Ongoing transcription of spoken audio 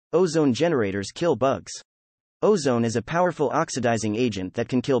Ozone generators kill bugs. Ozone is a powerful oxidizing agent that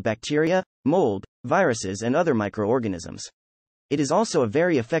can kill bacteria, mold, viruses, and other microorganisms. It is also a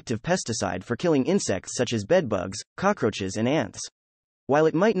very effective pesticide for killing insects such as bedbugs, cockroaches, and ants. While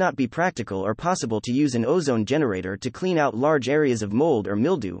it might not be practical or possible to use an ozone generator to clean out large areas of mold or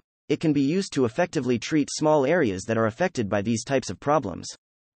mildew, it can be used to effectively treat small areas that are affected by these types of problems.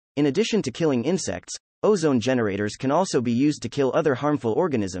 In addition to killing insects, ozone generators can also be used to kill other harmful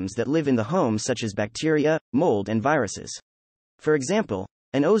organisms that live in the home, such as bacteria, mold, and viruses. For example,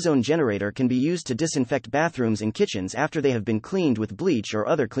 an ozone generator can be used to disinfect bathrooms and kitchens after they have been cleaned with bleach or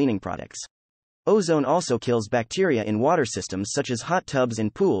other cleaning products. Ozone also kills bacteria in water systems such as hot tubs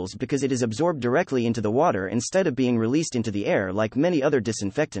and pools because it is absorbed directly into the water instead of being released into the air like many other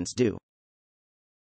disinfectants do.